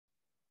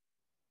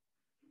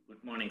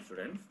Good morning,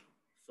 students.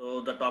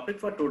 So the topic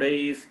for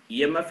today is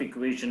EMF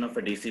equation of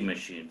a DC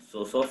machine.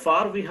 So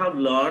far we have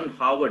learned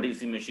how a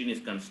DC machine is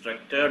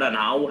constructed and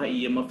how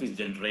EMF is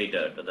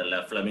generated,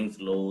 the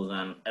Fleming's laws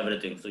and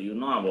everything. So you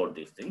know about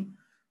this thing.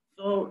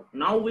 So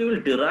now we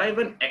will derive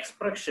an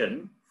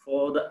expression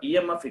for the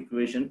EMF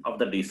equation of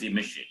the DC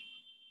machine.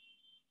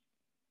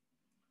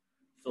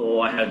 So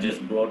I have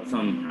just brought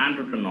some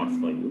handwritten notes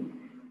for you.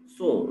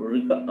 The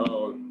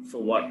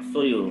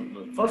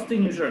first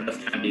thing you should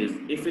understand is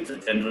if it's a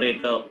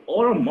generator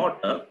or a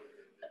motor,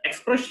 the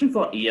expression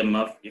for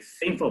EMF is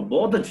same for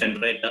both the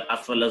generator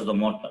as well as the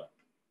motor.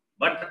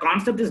 But the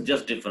concept is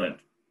just different.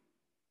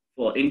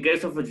 For in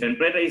case of a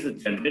generator is a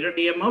generated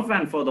EMF,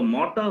 and for the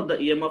motor, the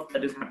EMF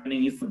that is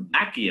happening is the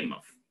back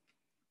EMF.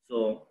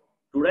 So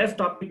today's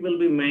topic will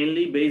be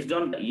mainly based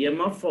on the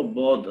EMF for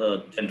both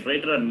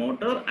generator and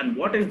motor, and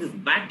what is this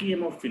back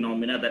EMF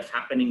phenomena that's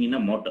happening in a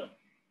motor.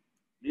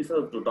 These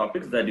are the two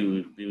topics that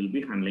we will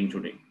be handling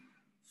today.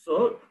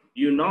 So,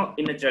 you know,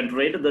 in a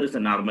generator, there is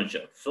an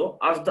armature. So,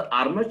 as the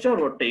armature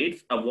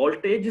rotates, a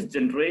voltage is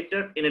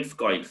generated in its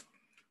coils.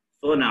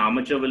 So, an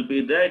armature will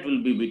be there. It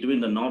will be between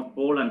the North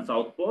Pole and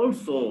South Pole.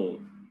 So,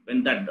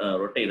 when that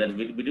rotates, that is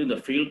between the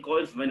field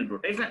coils, when it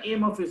rotates, an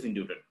EMF is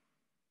induced.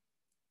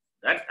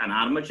 That's an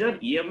armature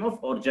EMF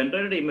or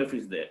generated EMF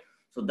is there.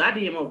 So, that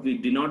EMF we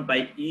denote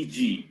by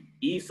EG,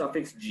 E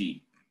suffix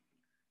G.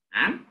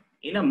 And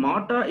in a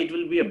motor, it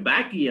will be a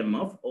back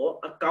EMF or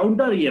a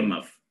counter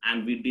EMF,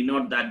 and we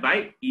denote that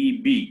by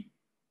EB.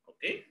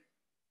 Okay.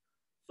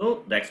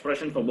 So the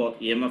expression for both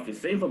EMF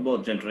is same for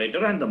both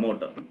generator and the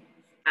motor.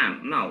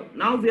 And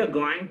now we are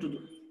going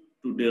to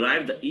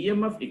derive the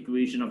EMF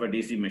equation of a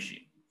DC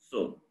machine.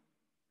 So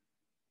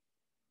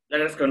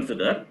let us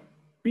consider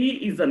P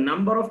is the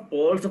number of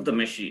poles of the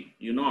machine.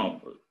 You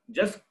know,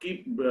 just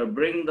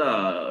bring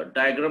the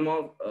diagram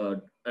of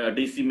a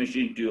DC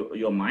machine to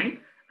your mind.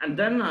 And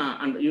then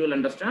and you will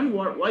understand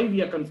why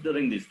we are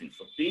considering these things.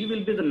 So P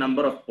will be the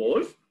number of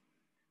poles,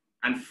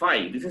 and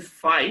phi, this is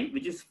phi,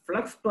 which is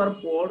flux per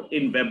pole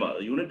in Weber.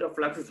 The unit of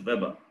flux is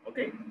Weber,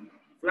 okay?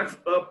 Flux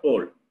per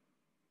pole.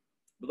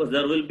 Because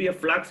there will be a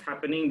flux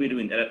happening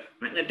between,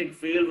 magnetic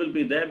field will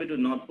be there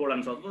between North Pole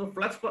and South Pole. The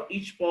flux for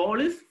each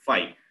pole is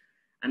phi.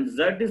 And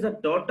Z is the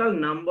total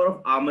number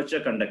of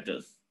armature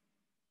conductors,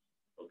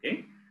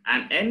 okay?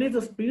 And N is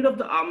the speed of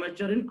the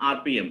armature in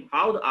RPM,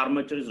 how the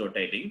armature is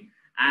rotating.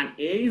 And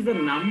A is the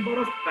number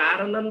of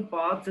parallel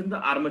paths in the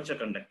armature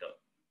conductor.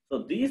 So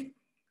these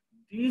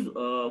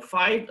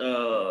five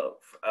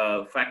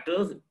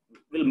factors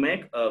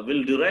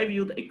will derive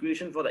you the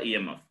equation for the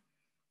EMF.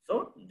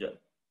 So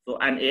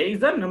and A is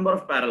the number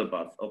of parallel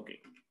paths. Okay.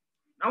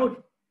 Now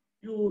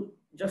you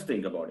just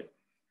think about it.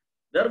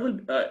 There will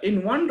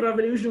in one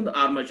revolution of the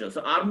armature.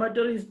 So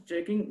armature is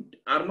taking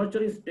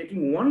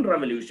one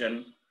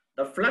revolution.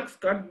 The flux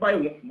cut by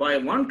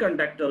one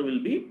conductor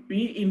will be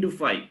P into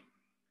phi.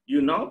 You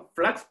know,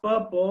 flux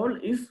per pole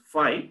is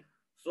phi.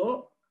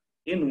 So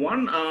in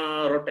one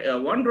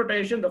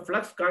rotation, the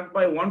flux cut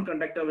by one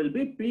conductor will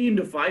be P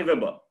into phi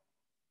Weber.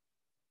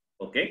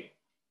 Okay.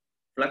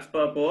 Flux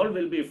per pole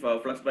will be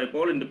flux by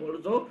pole into pole.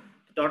 So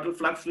the total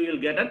flux we will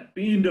get at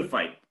P into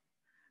phi.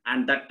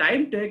 And the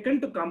time taken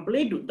to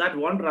complete that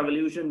one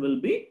revolution will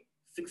be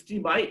 60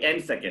 by n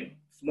second,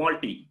 small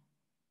t.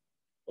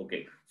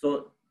 Okay.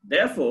 So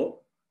therefore,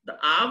 the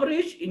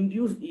average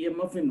induced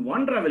EMF in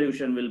one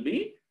revolution will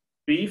be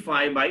P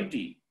phi by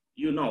T.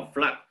 You know,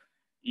 flux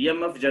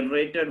EMF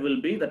generated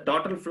will be the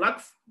total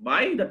flux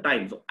by the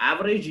time. So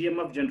average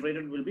EMF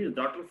generated will be the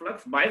total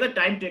flux by the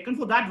time taken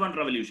for that one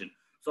revolution.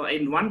 So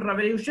in one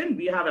revolution,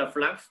 we have a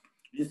flux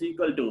which is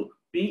equal to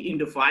P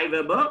into phi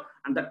Weber,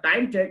 and the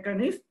time taken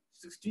is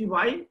 60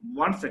 by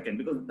 1 second,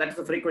 because that's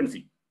the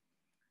frequency.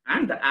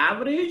 And the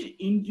average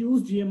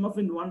induced EMF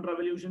in one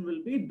revolution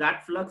will be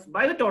that flux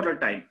by the total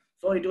time.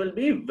 So it will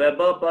be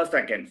Weber per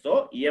second.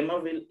 So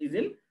EMF is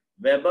in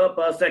Weber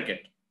per second.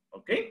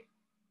 Okay.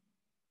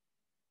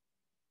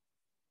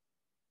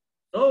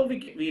 So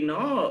we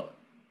know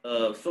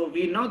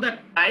that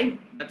time,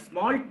 that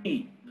small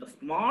t, the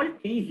small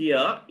t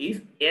here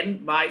is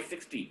n by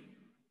 60.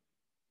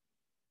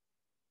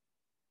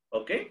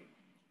 Okay.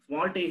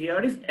 Small t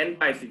here is n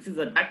by 60.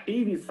 So that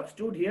t we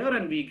substitute here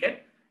and we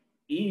get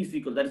E is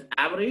equal, that is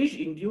average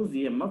induced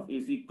EMF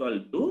is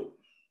equal to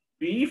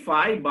P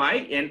phi by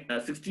n,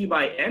 60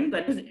 by n,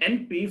 that is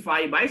n P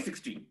phi by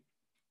 60.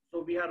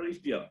 So we have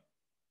reached here.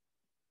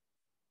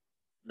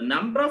 The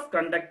number of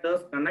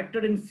conductors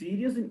connected in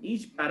series in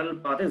each parallel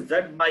path is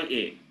Z by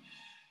A.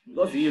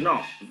 Because you know,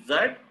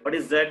 Z, what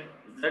is Z?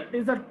 Z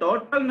is the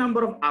total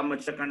number of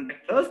armature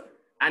conductors,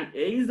 and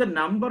A is the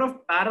number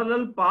of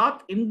parallel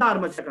path in the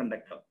armature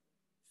conductor.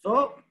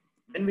 So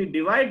when we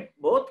divide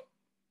both,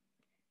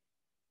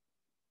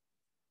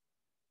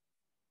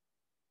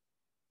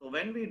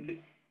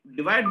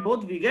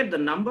 we get the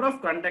number of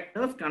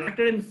conductors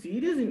connected in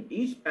series in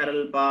each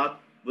parallel path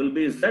will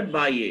be Z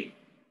by A.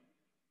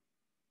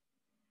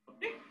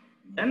 Okay.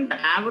 Then the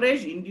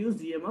average induced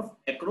EMF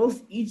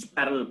across each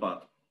parallel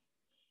path.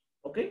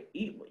 Okay,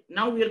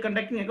 now we are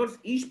conducting across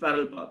each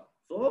parallel path.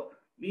 So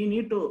we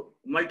need to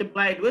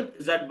multiply it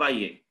with Z by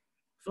A.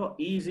 So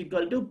E is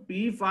equal to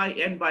P phi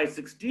N by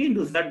 60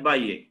 into Z by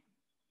A.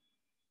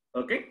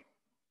 Okay.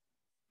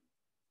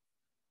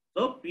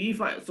 So P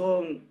phi,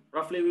 so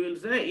roughly we will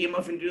say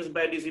EMF induced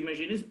by DC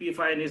machine is P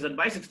phi N Z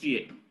by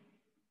 60A. You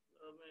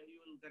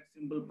will get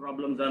simple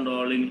problems and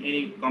all in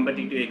any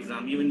competitive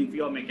exam. Even if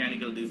you are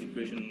mechanical, this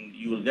equation,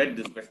 you will get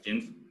these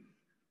questions.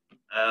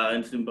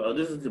 And simple.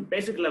 This is the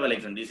basic level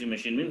exam. DC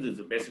machine means this is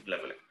the basic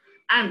level.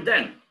 And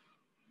then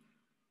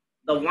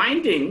the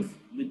windings,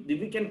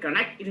 we can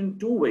connect it in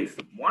two ways.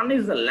 One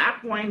is the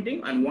lap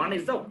winding and one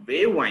is the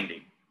wave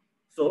winding.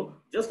 So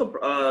just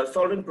for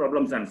solving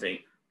problems, I'm saying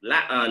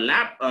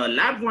lap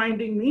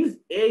winding means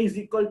A is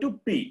equal to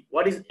P.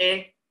 What is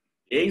A?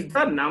 A is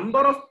the number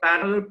of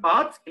parallel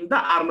paths in the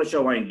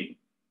armature winding.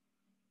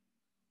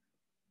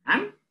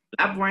 And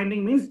lap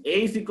winding means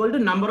A is equal to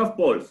number of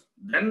poles.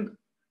 Then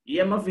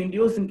EMF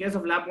induced in case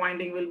of lap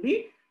winding will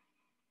be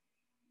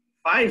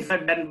phi Z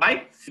done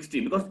by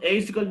 60 because A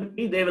is equal to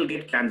P, they will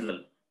get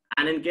cancelled.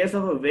 And in case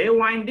of a wave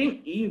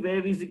winding, E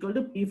wave is equal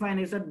to P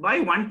phi Z by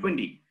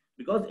 120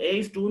 because A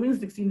is 2 means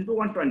 16 into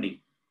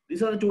 120.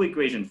 These are the two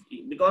equations.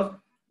 Because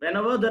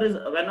whenever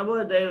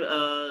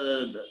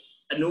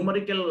a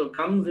numerical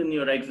comes in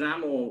your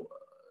exam or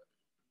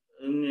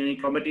in a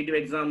competitive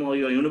exam or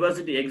your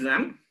university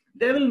exam,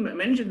 they will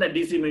mention that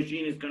DC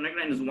machine is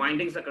connected and its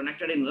windings are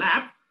connected in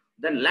lap.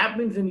 Then lap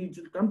means it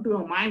should come to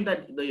your mind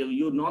that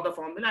you know the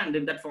formula, and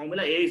then that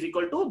formula A is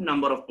equal to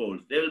number of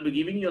poles. They will be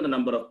giving you the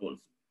number of poles.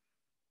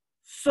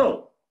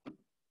 So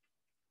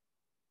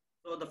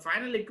the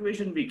final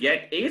equation we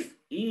get is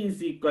E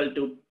is equal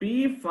to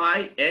P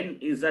phi N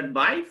Z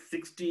by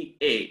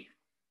 60A.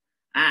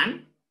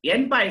 And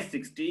N by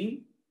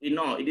 60,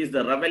 it is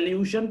the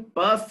revolution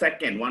per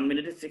second. 1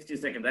 minute is 60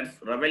 seconds.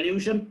 That's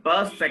revolution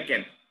per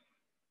second.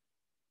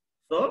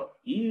 So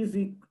E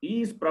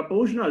is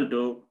proportional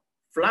to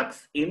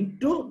flux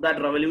into that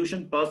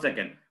revolution per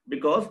second,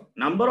 because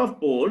number of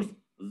poles,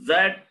 Z,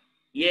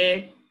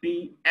 A,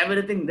 P,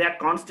 everything, they are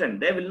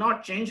constant. They will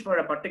not change for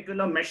a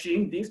particular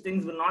machine. These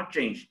things will not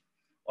change.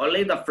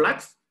 Only the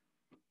flux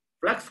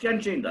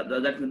can change. That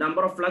the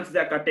number of flux they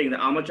are cutting, the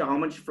how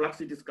much flux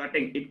it is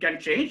cutting, it can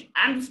change,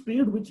 and the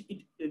speed which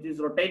it is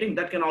rotating,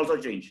 that can also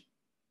change.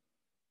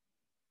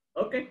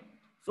 Okay,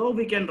 so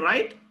we can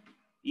write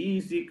E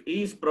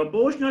is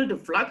proportional to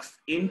flux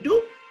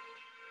into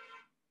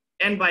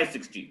N by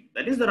 60.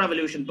 That is the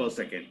revolution per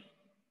second.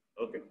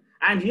 Okay,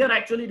 and here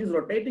actually it is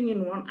rotating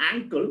in one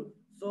angle.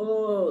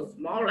 So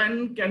small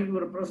n can be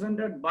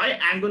represented by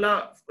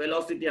angular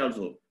velocity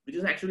also, which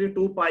is actually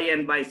 2 pi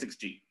n by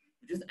 60,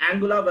 which is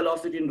angular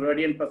velocity in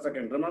radian per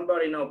second.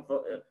 Remember in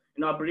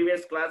our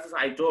previous classes,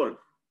 I told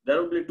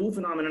there will be two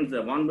phenomena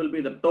there. One will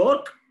be the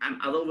torque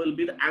and other will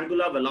be the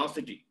angular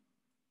velocity.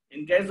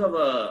 In case of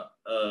a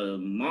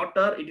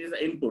motor, it is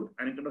the input,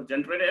 and in case of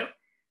generator,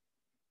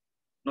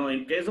 no,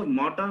 in case of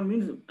motor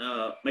means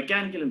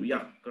mechanical,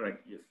 yeah,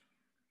 correct, yes.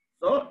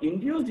 So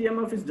induced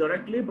EMF is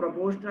directly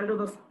proportional to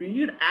the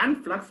speed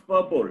and flux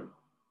per pole.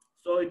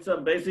 So it's a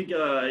basic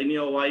in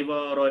your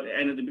Viva or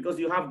anything, because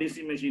you have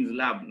DC machines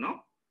lab,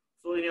 no?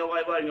 So in your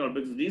Viva, in your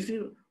because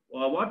DC,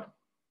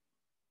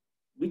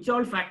 which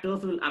all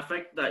factors will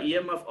affect the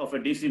EMF of a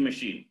DC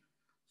machine?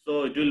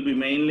 So it will be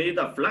mainly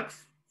the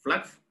flux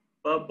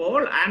per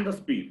pole and the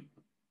speed.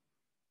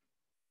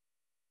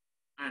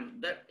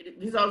 And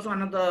this is also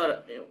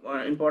another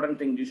important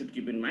thing you should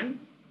keep in mind.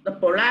 The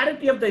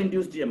polarity of the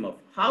induced EMF.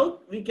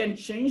 How we can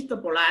change the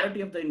polarity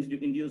of the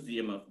induced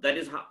EMF. That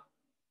is how.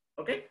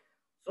 Okay.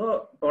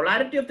 So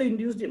polarity of the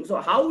induced EMF.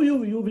 So how you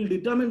will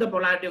determine the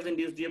polarity of the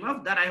induced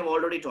EMF, that I have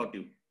already taught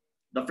you.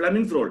 The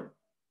Fleming's rule.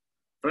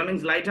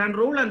 Fleming's right hand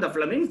rule and the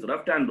Fleming's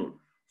left hand rule.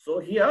 So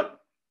here,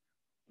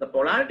 the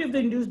polarity of the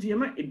induced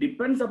EMF, it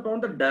depends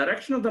upon the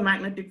direction of the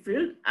magnetic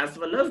field as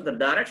well as the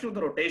direction of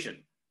the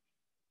rotation.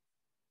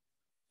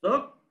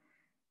 So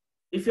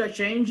if you are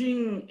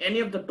changing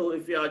any of the two,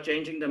 if you are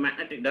changing the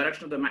magnetic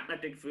direction of the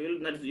magnetic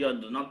field, that is your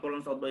north pole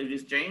and south pole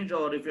is changed,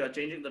 or if you are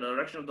changing the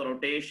direction of the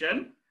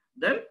rotation,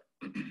 then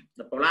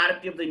the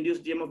polarity of the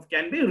induced EMF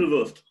can be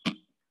reversed.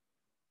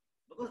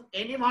 Because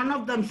any one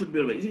of them should be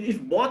reversed.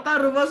 If both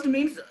are reversed,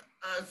 means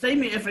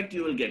same effect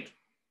you will get,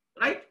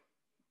 right?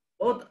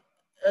 Both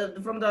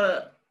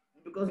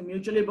because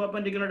mutually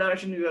perpendicular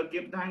direction, you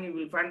keep the angle, you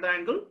will find the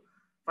angle,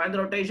 find the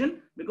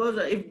rotation, because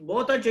if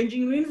both are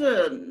changing means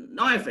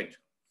no effect.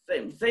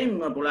 Same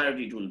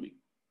polarity it will be.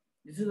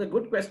 This is a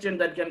good question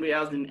that can be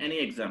asked in any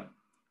exam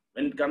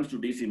when it comes to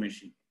DC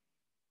machine.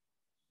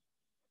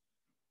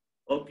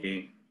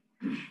 Okay.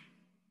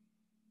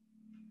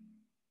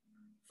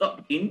 So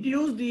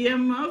induced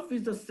EMF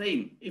is the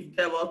same if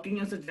they are working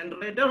as a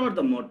generator or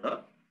the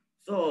motor.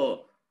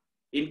 So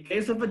in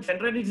case of a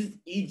generator, it is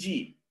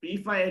EG, P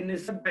phi N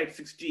is by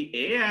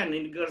 60A, and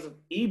in case of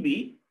EB,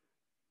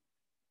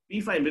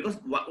 P phi, because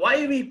why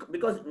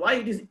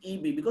it is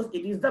EB? Because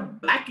it is the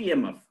back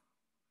EMF.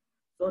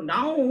 So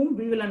now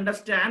we will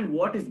understand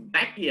what is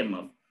back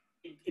EMF.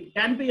 It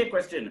can be a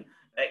question.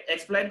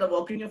 explain the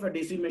working of a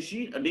DC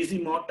machine, a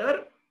DC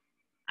motor,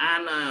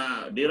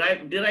 and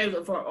derive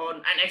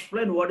and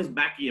explain what is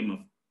back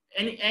EMF.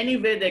 Any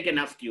way they can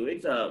ask you.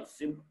 It's a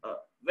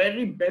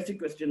very basic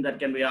question that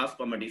can be asked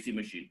from a DC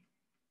machine.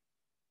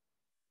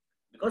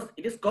 Because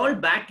it is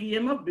called back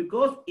EMF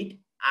because it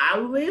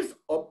always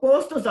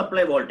opposes the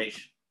supply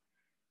voltage.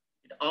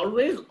 It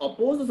always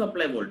opposes the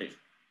supply voltage.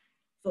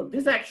 So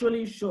this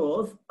actually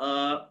shows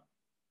a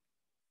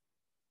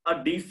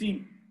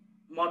DC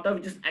motor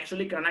which is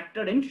actually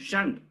connected in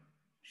shunt.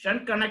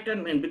 Shunt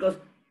connected means, because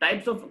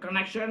types of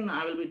connection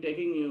I will be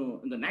taking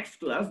you in the next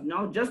class.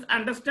 Now just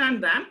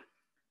understand that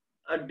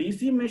a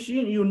DC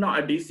machine,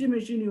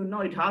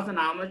 it has an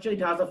armature,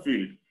 it has a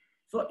field.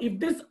 So if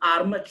this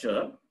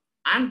armature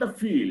and the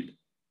field,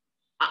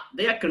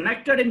 they are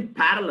connected in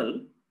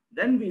parallel,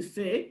 then we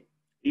say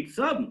it's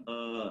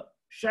a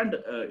shunt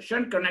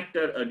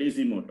connected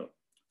DC motor.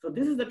 So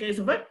this is the case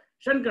of a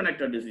shunt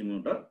connected DC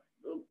motor.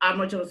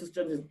 Armature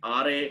resistance is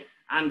RA,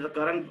 and the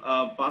current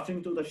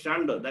passing through the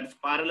shunt, that is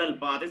parallel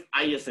path, is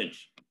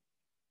ISH.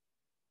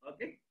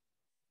 Okay.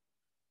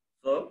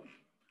 So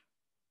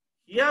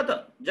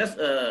here just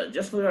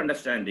for your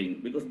understanding,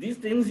 because these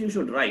things you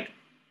should write.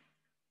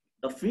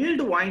 The field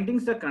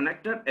windings are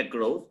connected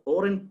across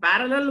or in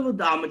parallel with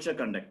the armature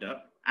conductor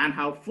and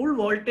have full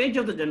voltage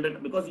of the generator.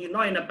 Because in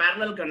a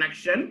parallel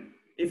connection,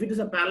 if it is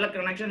a parallel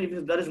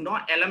connection, there is no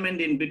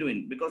element in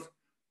between, because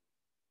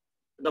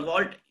the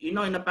in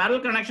a parallel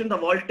connection, the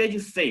voltage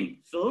is same.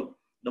 So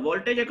the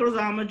voltage across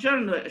the armature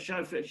and the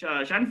shunt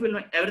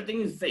field,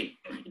 everything is same.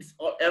 It's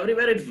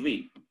everywhere it's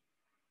V.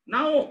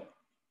 Now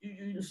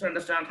you just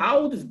understand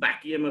how this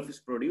back EMF is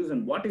produced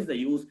and what is the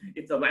use.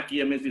 If the back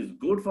EMF is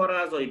good for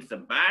us or it's a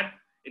bad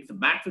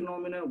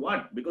phenomenon.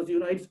 What? Because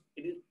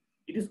it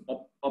is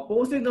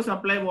opposing the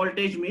supply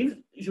voltage means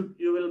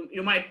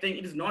you might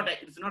think it's not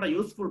a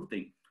useful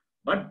thing.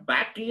 But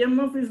back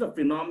EMF is a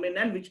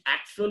phenomenon which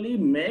actually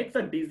makes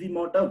a DC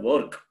motor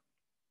work.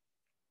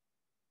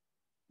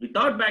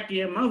 Without back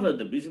EMF,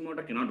 the DC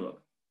motor cannot work.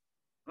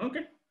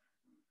 Okay.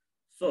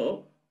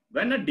 So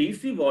when a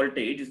DC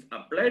voltage is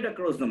applied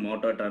across the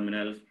motor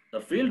terminals,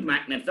 the field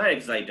magnets are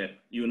excited,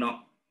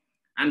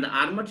 and the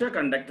armature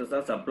conductors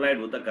are supplied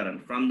with the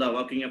current. From the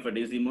working of a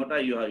DC motor,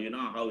 you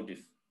know how it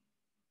is.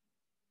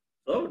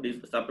 So this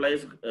supply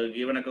is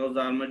given across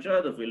the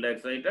armature, the field is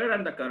excited,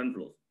 and the current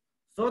flows.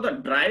 So the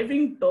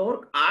driving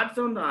torque acts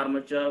on the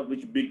armature,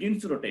 which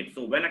begins to rotate.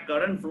 So when a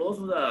current flows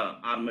through the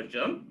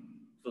armature,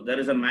 so there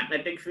is a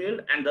magnetic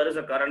field and there is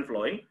a current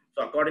flowing.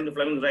 So according to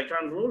Fleming's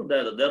right-hand rule,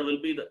 there will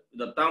be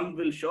the thumb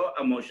will show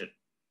a motion.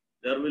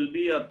 There will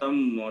be a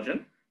thumb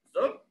motion.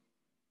 So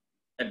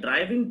a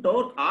driving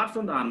torque acts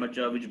on the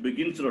armature, which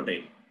begins to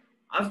rotate.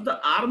 As the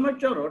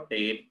armature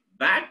rotates,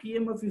 back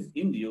EMF is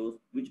induced,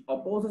 which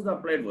opposes the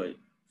applied voltage.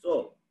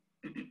 So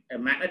a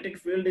magnetic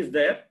field is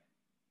there,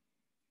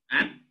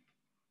 and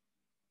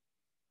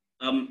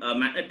a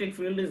magnetic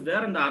field is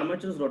there, and the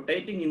armature is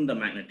rotating in the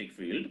magnetic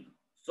field.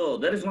 So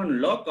there is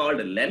one law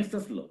called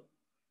Lenz's law.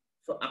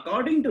 So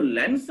according to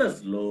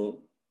Lenz's law,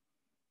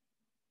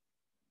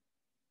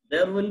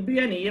 there will be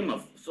an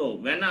EMF. So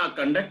when a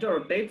conductor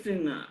rotates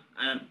in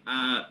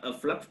a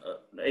flux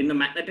in the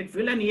magnetic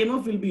field, an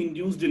EMF will be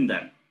induced in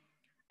that.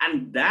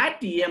 And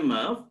that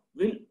EMF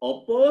will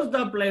oppose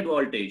the applied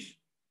voltage.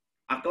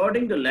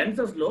 According to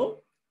Lenz's law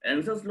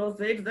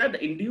says that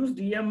the induced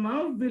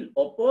EMF will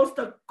oppose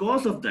the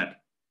cause of that.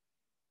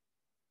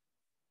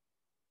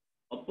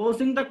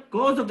 Opposing the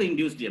cause of the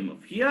induced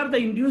EMF. Here the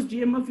induced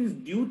EMF is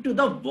due to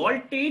the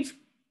voltage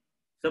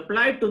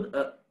supplied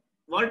to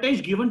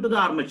voltage given to the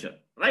armature,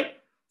 right?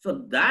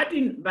 So that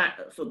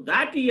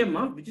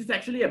EMF, which is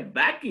actually a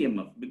back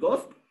EMF,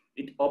 because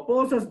it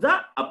opposes the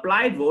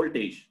applied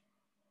voltage.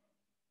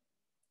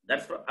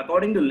 That's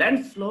according to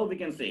Lenz's law, we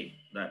can say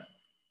that.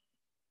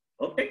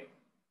 Okay.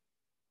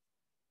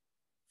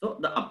 So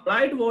the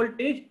applied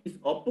voltage is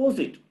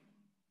opposite.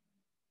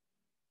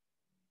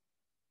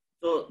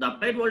 So the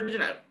applied voltage,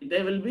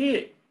 they will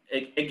be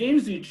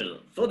against each other.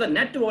 So the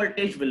net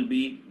voltage will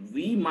be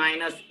V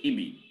minus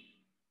EB.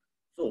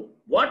 So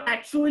what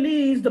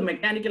actually is the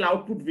mechanical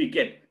output we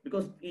get?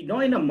 Because in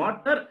a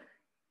motor,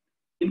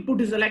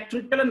 input is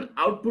electrical and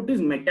output is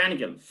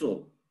mechanical.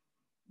 So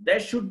there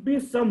should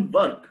be some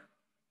work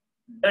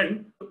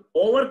done to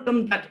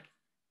overcome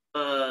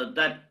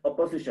that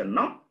opposition,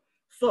 no?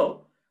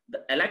 So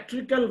the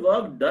electrical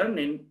work done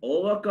in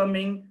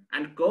overcoming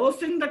and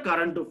causing the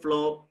current to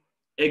flow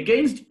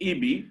against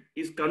EB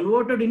is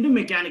converted into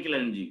mechanical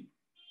energy.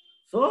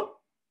 So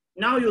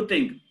now you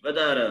think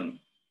whether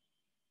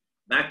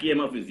back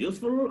EMF is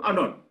useful or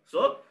not.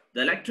 So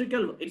the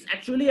electrical, it's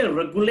actually a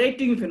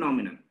regulating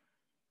phenomenon.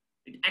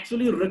 It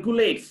actually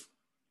regulates.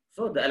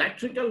 So the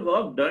electrical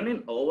work done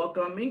in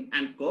overcoming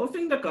and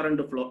causing the current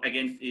to flow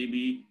against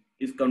EB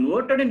is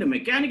converted into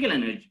mechanical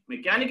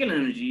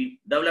energy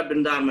developed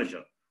in the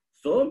armature.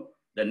 So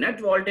the net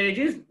voltage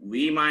is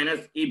V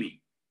minus EB.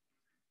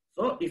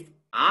 So if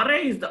RA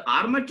is the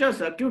armature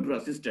circuit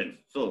resistance.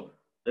 So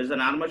there's an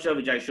armature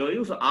which I show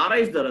you. So RA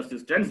is the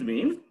resistance,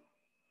 means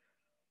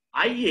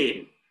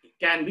IA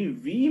can be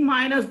V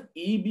minus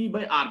EB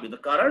by RB, the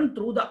current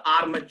through the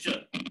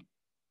armature.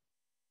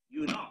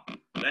 You know,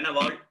 when a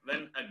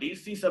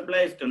DC supply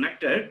is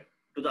connected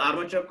to the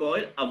armature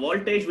coil, a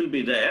voltage will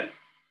be there,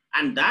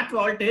 and that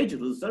voltage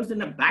results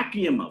in a back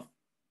EMF.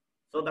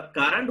 So the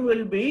current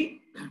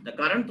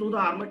through the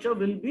armature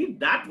will be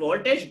that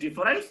voltage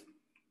difference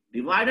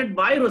divided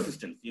by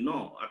resistance. You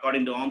know,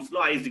 according to Ohm's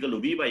law, I is equal to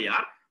V by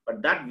R,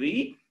 but that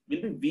V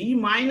will be V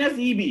minus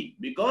EB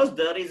because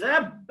there is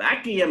a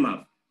back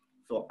EMF.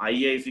 So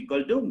IA is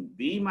equal to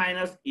V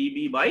minus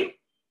EB by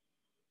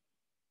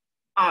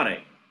RA.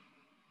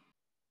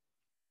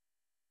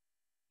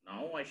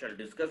 Now I shall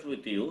discuss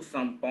with you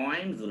some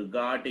points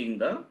regarding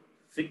the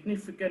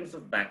significance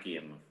of back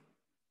EMF.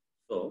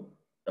 So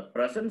the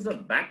presence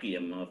of back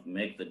EMF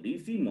makes the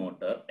DC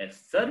motor a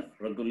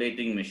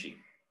self-regulating machine.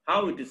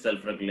 How it is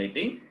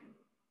self-regulating?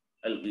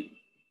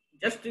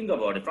 Just think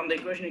about it. From the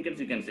equation you can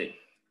say,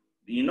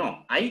 you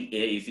know,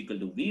 IA is equal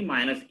to V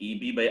minus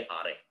EB by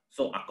RA.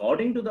 So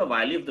according to the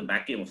value of the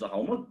back EMF, so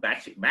how much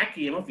back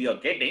EMF you are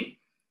getting,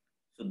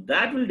 so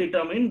that will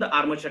determine the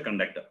armature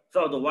conductor.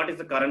 So what is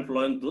the current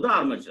flowing through the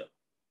armature,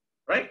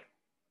 right?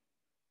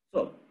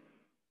 So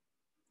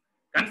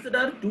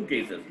consider two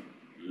cases,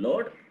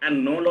 load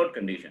and no load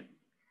condition.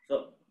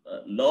 So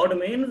load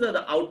means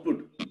the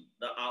output,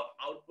 the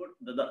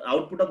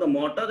output of the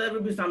motor, there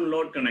will be some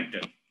load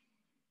connected.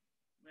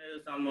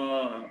 Some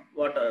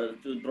water,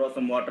 to draw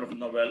some water from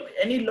the well,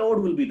 any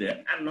load will be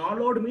there, and no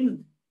load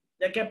means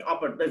they kept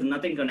open, there's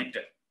nothing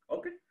connected.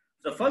 Okay,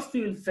 so first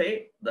we will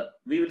see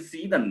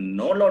the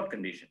no load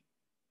condition.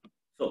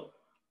 So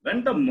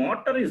when the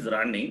motor is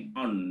running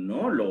on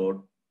no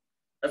load,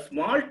 a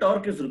small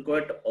torque is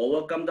required to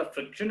overcome the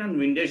friction and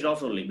windage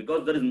loss only,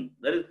 because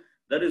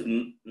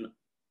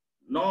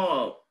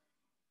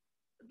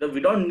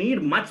we don't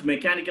need much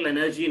mechanical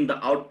energy in the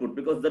output,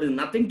 because there is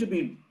nothing to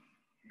be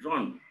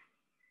drawn,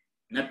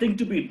 nothing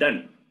to be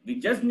done. We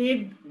just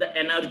need the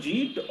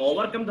energy to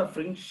overcome the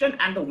friction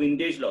and the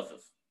windage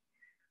losses.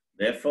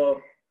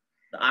 Therefore,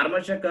 the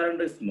armature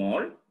current is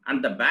small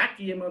and the back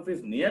EMF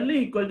is nearly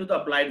equal to the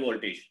applied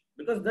voltage,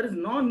 because there is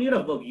no need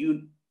of work.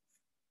 You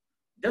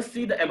just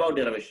see the above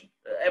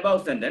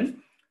sentence.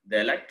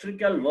 The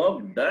electrical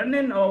work done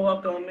in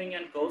overcoming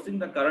and causing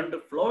the current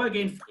to flow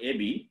against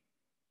EB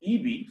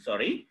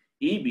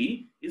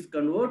is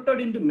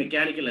converted into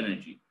mechanical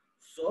energy.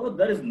 So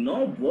there is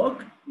no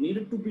work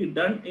needed to be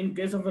done in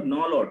case of a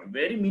no load.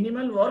 Very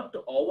minimal work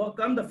to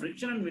overcome the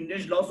friction and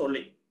windage loss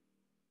only.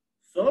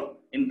 So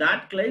in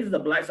that case, the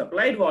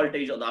supplied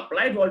voltage or the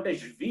applied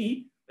voltage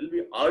V will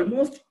be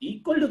almost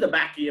equal to the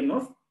back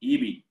EMF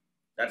EB.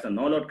 That's a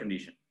no load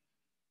condition.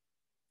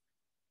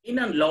 In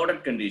a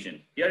loaded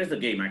condition, here is the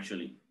game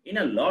actually. In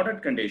a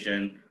loaded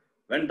condition,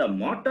 when the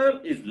motor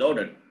is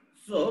loaded,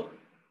 so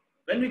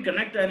when we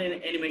connect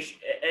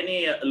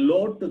any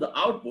load to the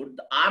output,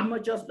 the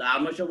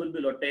armature will be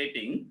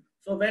rotating.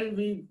 So when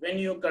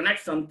you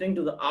connect something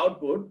to the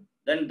output,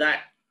 then the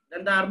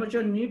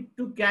armature need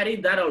to carry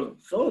that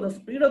out. So the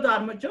speed of the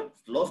armature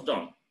slows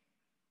down.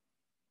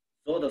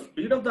 So the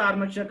speed of the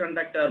armature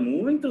conductor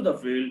moving through the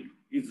field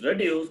is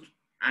reduced,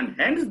 and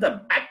hence the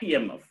back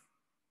EMF.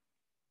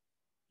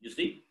 You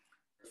see,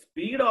 the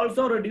speed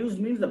also reduced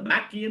means the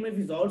back EMF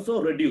is also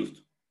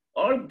reduced.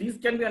 All these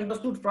can be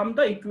understood from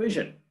the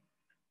equation.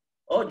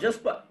 Or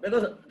just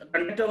because the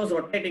conductor was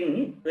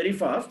rotating very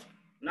fast,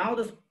 now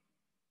the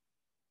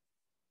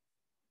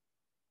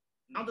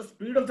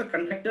speed of the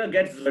conductor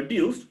gets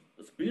reduced.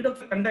 The speed of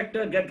the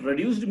conductor gets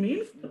reduced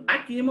means the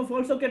back EMF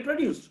also get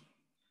reduced,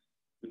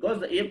 because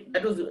the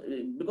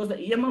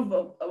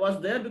EMF was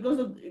there because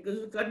it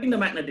is cutting the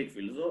magnetic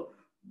field. So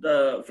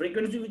the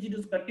frequency which it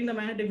is cutting the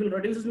magnetic field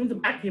reduces means the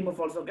back EMF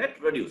also get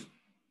reduced.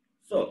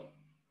 So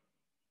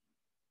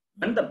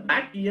when the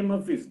back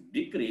EMF is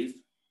decreased,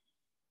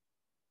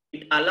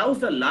 it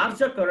allows a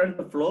larger current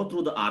to flow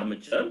through the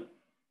armature,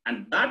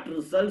 and that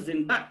results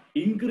in the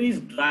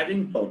increased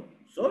driving torque.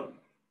 So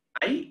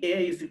IA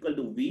is equal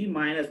to V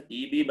minus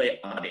EB by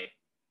RA.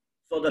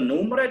 So the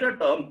numerator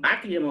term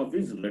back EMF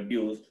is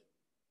reduced.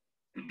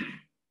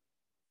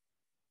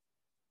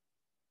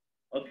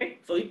 Okay,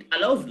 so it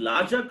allows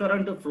larger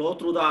current to flow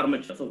through the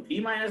armature. So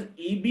V minus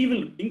EB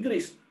will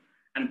increase,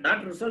 and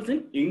that results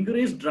in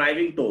increased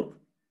driving torque.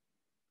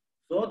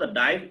 So the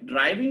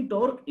driving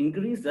torque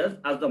increases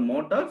as the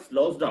motor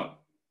slows down.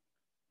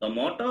 The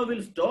motor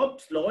will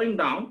stop slowing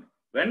down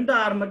when the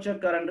armature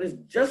current is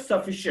just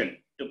sufficient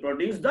to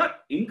produce the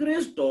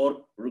increased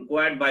torque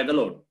required by the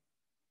load.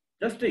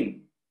 Just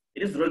think,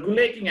 it is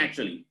regulating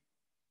actually.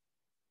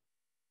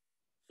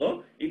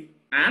 So if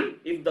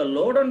the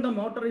load on the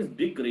motor is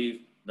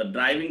decreased, the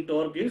driving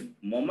torque is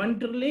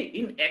momentarily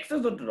in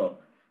excess of the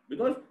torque,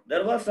 because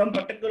there was some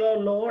particular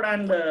load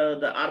and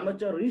the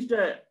armature reached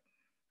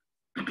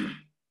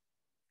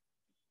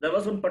there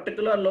was some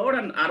particular load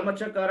and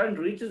armature current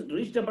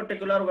reached a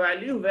particular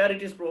value where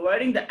it is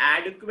providing the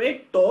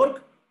adequate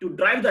torque to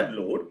drive that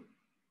load.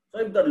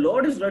 So if the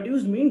load is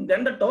reduced, means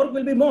then the torque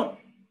will be more.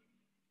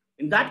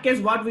 In that case,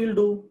 what we will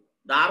do?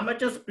 The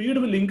armature speed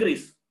will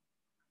increase.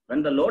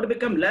 When the load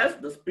becomes less,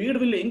 the speed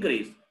will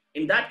increase.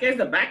 In that case,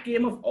 the back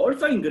EMF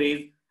also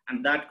increase,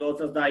 and that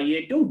causes the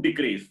IA to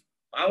decrease.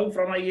 How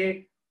from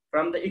IA?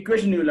 From the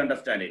equation you will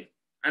understand it.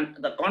 And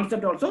the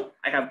concept also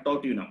I have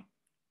taught you now.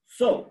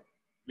 So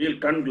we'll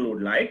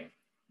conclude like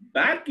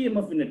back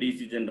EMF in a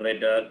DC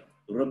generator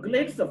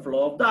regulates the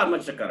flow of the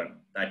armature current.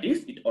 That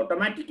is, it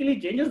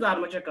automatically changes the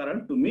armature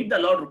current to meet the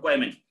load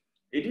requirements.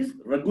 It is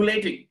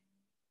regulating.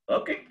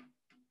 Okay,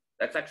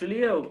 that's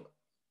actually a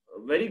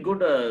very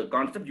good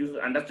concept you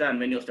understand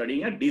when you're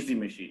studying a DC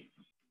machine.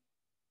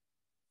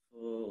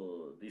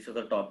 So these are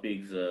the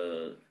topics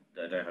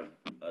that I have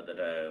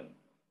that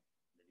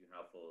you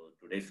have for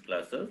today's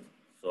classes.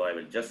 So I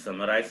will just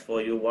summarize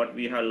for you what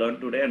we have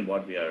learned today and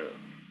what we are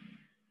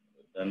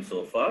done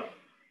so far.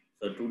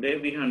 So today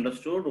we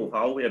understood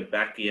how we are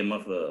back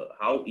EMF,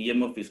 how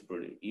EMF is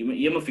produced,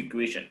 EMF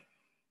equation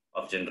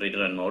of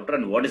generator and motor,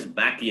 and what is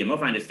back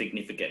EMF and its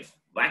significance.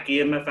 Back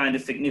EMF and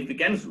its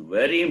significance,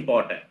 very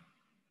important.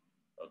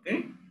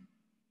 Okay.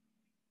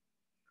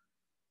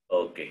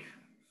 Okay.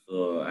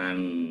 So,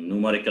 and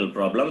numerical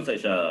problems I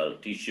shall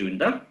teach you in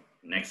the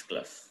next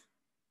class.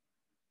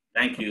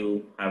 Thank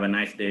you. Have a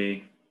nice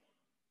day.